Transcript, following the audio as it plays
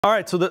All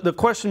right, so the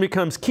question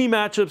becomes key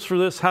matchups for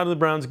this. How do the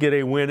Browns get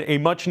a win, a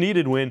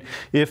much-needed win,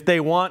 if they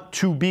want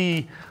to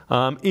be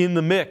in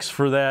the mix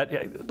for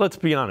that? Let's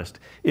be honest.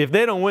 If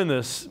they don't win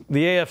this,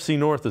 the AFC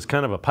North is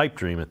kind of a pipe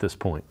dream at this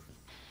point.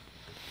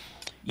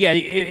 Yeah,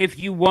 if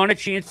you want a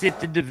chance at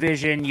the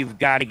division, you've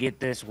got to get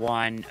this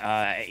one.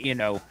 You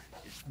know,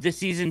 this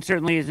season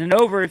certainly isn't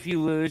over. If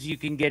you lose, you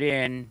can get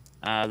in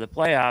the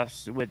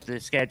playoffs with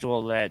the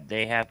schedule that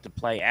they have to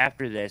play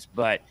after this,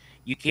 but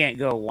you can't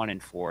go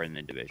 1-4 in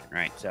the division,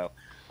 right? So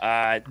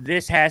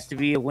this has to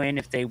be a win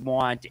if they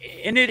want,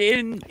 and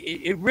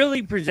it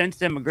really presents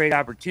them a great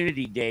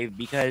opportunity, Dave,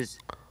 because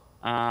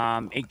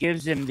it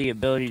gives them the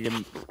ability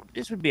to.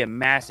 This would be a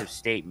massive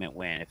statement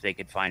win if they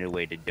could find a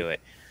way to do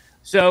it.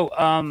 So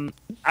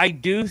I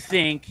do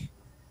think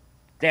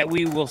that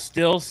we will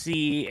still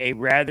see a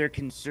rather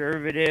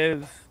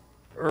conservative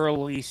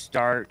early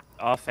start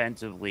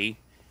offensively.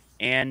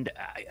 And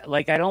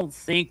I don't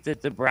think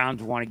that the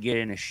Browns want to get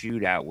in a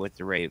shootout with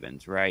the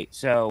Ravens, right?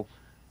 So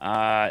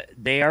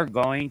they are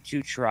going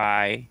to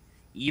try,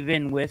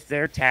 even with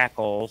their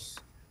tackles,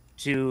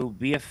 to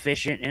be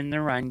efficient in the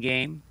run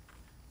game,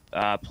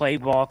 play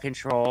ball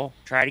control,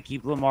 try to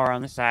keep Lamar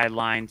on the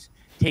sidelines,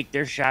 take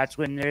their shots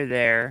when they're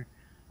there.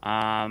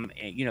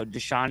 You know,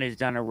 Deshaun has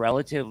done a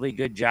relatively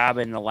good job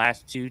in the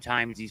last 2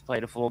 times he's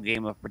played a full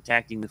game of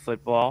protecting the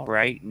football,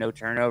 right? No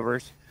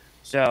turnovers.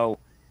 So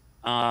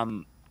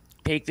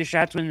take the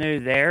shots when they're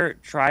there,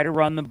 try to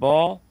run the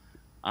ball.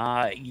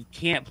 You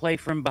can't play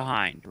from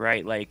behind,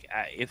 right? Like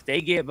if they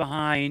get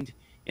behind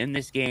in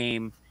this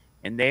game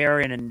and they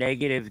are in a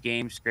negative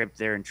game script,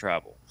 they're in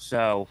trouble.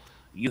 So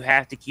you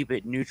have to keep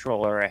it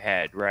neutral or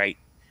ahead, right?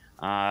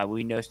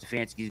 We know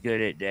Stefanski's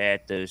good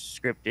at those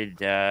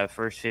scripted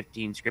first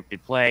 15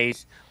 scripted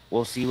plays.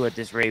 We'll see what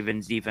this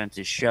Ravens defense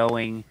is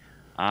showing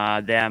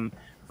them.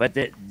 But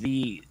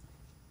the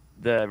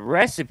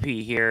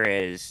recipe here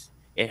is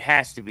it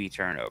has to be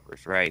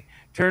turnovers, right?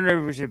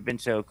 Turnovers have been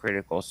so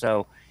critical.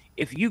 So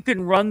if you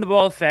can run the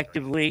ball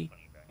effectively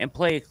and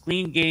play a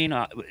clean game,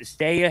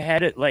 stay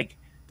ahead of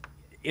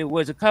it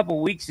was a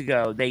couple weeks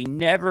ago, they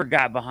never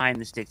got behind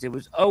the sticks. It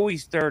was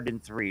always 3rd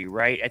and 3,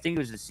 right? I think it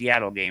was the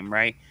Seattle game,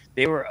 right?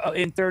 They were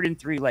in 3rd and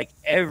 3 like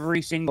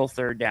every single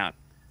 3rd down.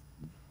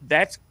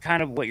 That's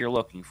kind of what you're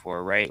looking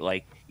for, right?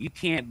 Like you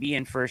can't be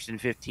in 1st and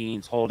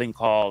 15s, holding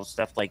calls,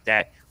 stuff like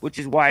that, which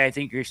is why I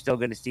think you're still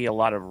going to see a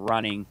lot of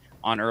running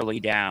on early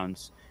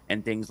downs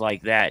and things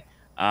like that.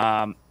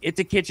 It's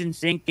a kitchen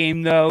sink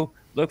game, though.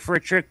 Look for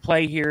a trick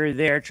play here or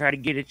there. Try to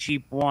get a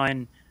cheap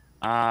one.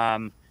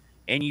 And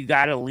you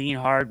got to lean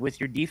hard with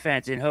your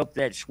defense and hope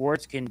that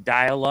Schwartz can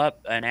dial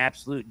up an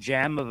absolute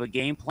gem of a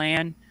game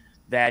plan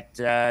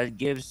that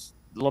gives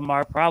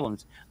Lamar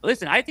problems.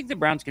 Listen, I think the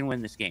Browns can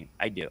win this game.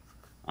 I do.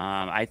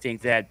 I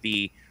think that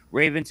the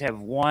Ravens have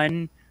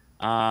won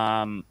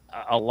a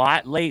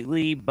lot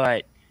lately,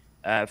 but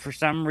for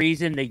some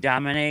reason they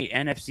dominate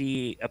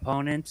NFC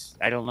opponents.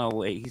 I don't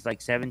know. He's like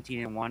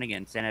 17-1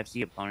 against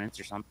NFC opponents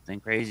or something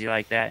crazy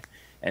like that.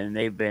 And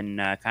they've been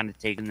kind of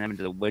taking them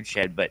to the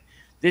woodshed. But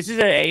this is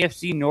an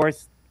AFC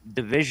North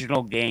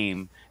divisional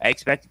game. I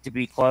expect it to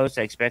be close.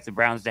 I expect the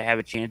Browns to have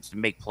a chance to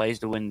make plays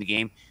to win the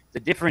game. The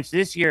difference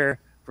this year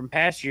from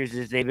past years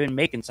is they've been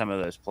making some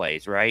of those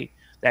plays, right?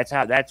 That's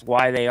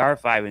why they are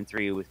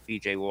 5-3 with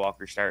PJ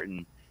Walker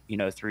starting,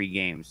 3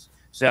 games.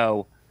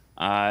 So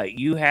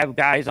you have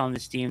guys on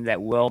this team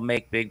that will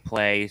make big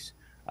plays.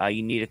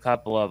 You need a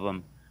couple of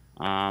them.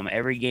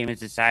 Every game is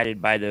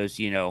decided by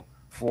those,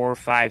 4,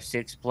 5,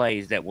 6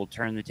 plays that will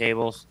turn the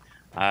tables.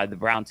 The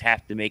Browns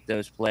have to make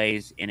those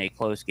plays in a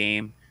close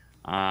game,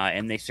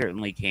 and they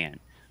certainly can.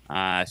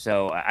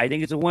 So I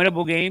think it's a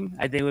winnable game.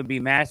 I think it would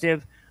be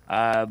massive,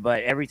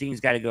 but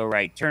everything's got to go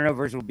right.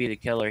 Turnovers will be the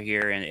killer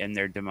here and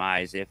their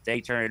demise. If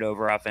they turn it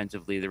over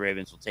offensively, the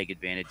Ravens will take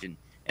advantage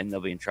and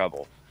they'll be in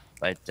trouble.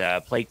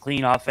 But play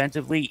clean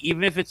offensively,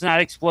 even if it's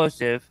not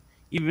explosive,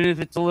 even if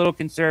it's a little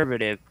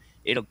conservative,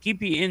 it'll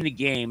keep you in the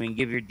game and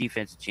give your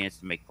defense a chance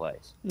to make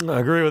plays. I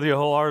agree with you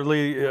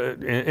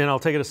wholeheartedly, and I'll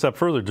take it a step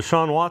further.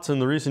 Deshaun Watson,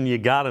 the reason you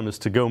got him is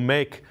to go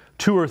make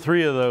 2 or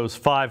 3 of those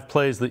 5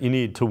 plays that you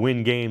need to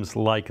win games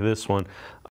like this one.